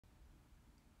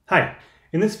Hi,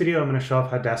 in this video I'm going to show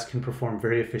off how Dask can perform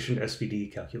very efficient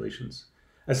SVD calculations.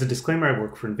 As a disclaimer, I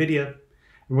work for NVIDIA,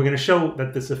 and we're going to show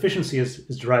that this efficiency is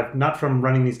derived not from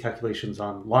running these calculations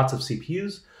on lots of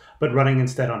CPUs, but running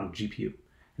instead on a GPU.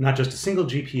 And not just a single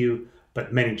GPU,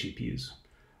 but many GPUs.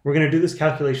 We're going to do this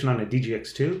calculation on a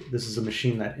DGX2. This is a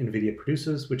machine that NVIDIA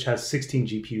produces, which has 16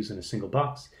 GPUs in a single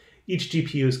box. Each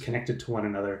GPU is connected to one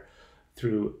another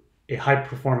through a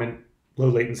high-performant,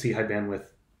 low-latency, high-bandwidth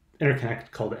interconnect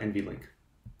called NVLink.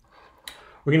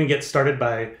 We're going to get started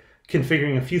by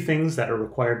configuring a few things that are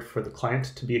required for the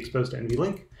client to be exposed to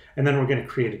NVLink, and then we're going to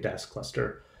create a Dask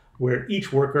cluster where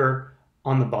each worker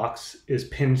on the box is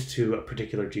pinned to a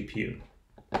particular GPU.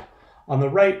 On the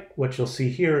right, what you'll see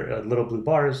here are little blue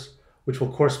bars, which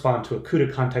will correspond to a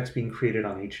CUDA context being created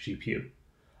on each GPU.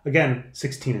 Again,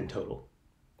 16 in total.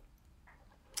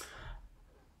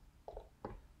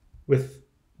 With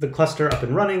the cluster up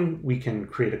and running, we can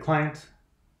create a client.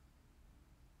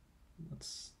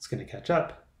 It's going to catch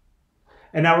up.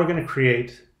 And now we're going to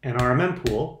create an RMM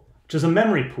pool, which is a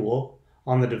memory pool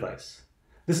on the device.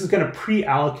 This is going to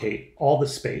pre-allocate all the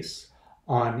space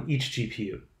on each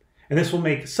GPU. And this will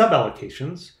make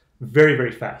sub-allocations very,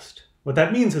 very fast. What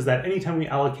that means is that anytime we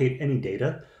allocate any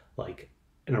data, like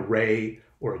an array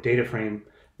or a data frame,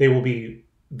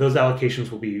 those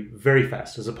allocations will be very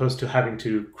fast, as opposed to having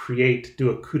to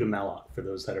do a CUDA malloc for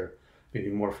those that are maybe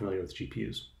more familiar with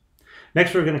GPUs.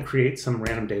 Next, we're going to create some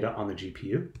random data on the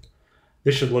GPU.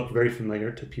 This should look very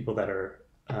familiar to people that are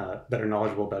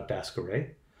knowledgeable about Dask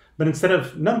array. But instead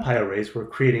of NumPy arrays, we're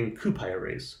creating CuPy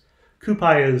arrays.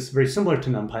 CuPy is very similar to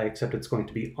NumPy, except it's going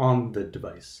to be on the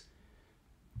device.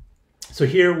 So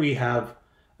here we have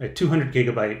a 200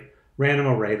 gigabyte random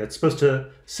array that's supposed to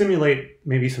simulate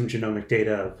maybe some genomic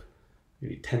data of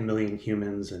maybe 10 million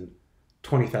humans and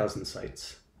 20,000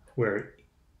 sites, where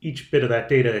each bit of that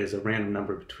data is a random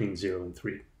number between 0 and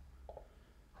 3.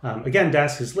 Again,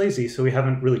 Dask is lazy, so we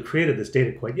haven't really created this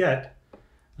data quite yet,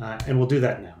 and we'll do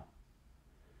that now.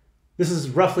 This is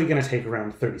roughly going to take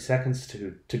around 30 seconds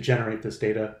to generate this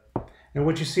data. And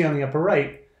what you see on the upper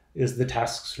right is the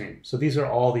task stream. So these are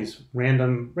all these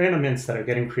random ints that are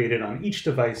getting created on each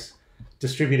device,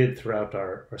 distributed throughout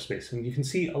our space. And you can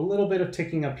see a little bit of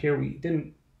ticking up here. We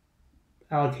didn't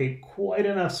allocate quite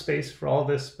enough space for all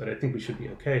this, but I think we should be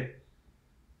okay.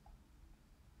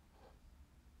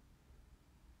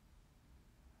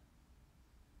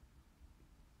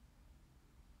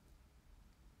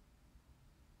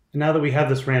 And now that we have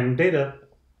this random data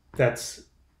that's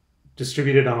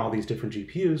distributed on all these different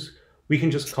GPUs, we can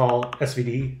just call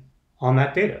SVD on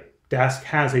that data. Dask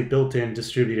has a built-in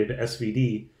distributed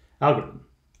SVD algorithm.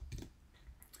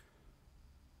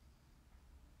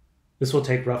 This will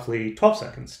take roughly 12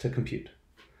 seconds to compute.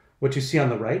 What you see on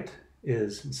the right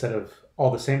is, instead of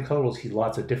all the same color, we'll see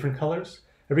lots of different colors.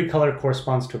 Every color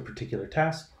corresponds to a particular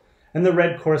task, and the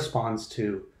red corresponds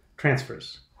to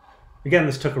transfers. Again,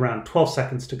 this took around 12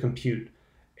 seconds to compute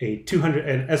an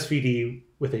SVD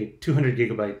with a 200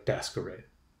 gigabyte Dask array.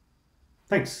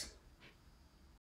 Thanks.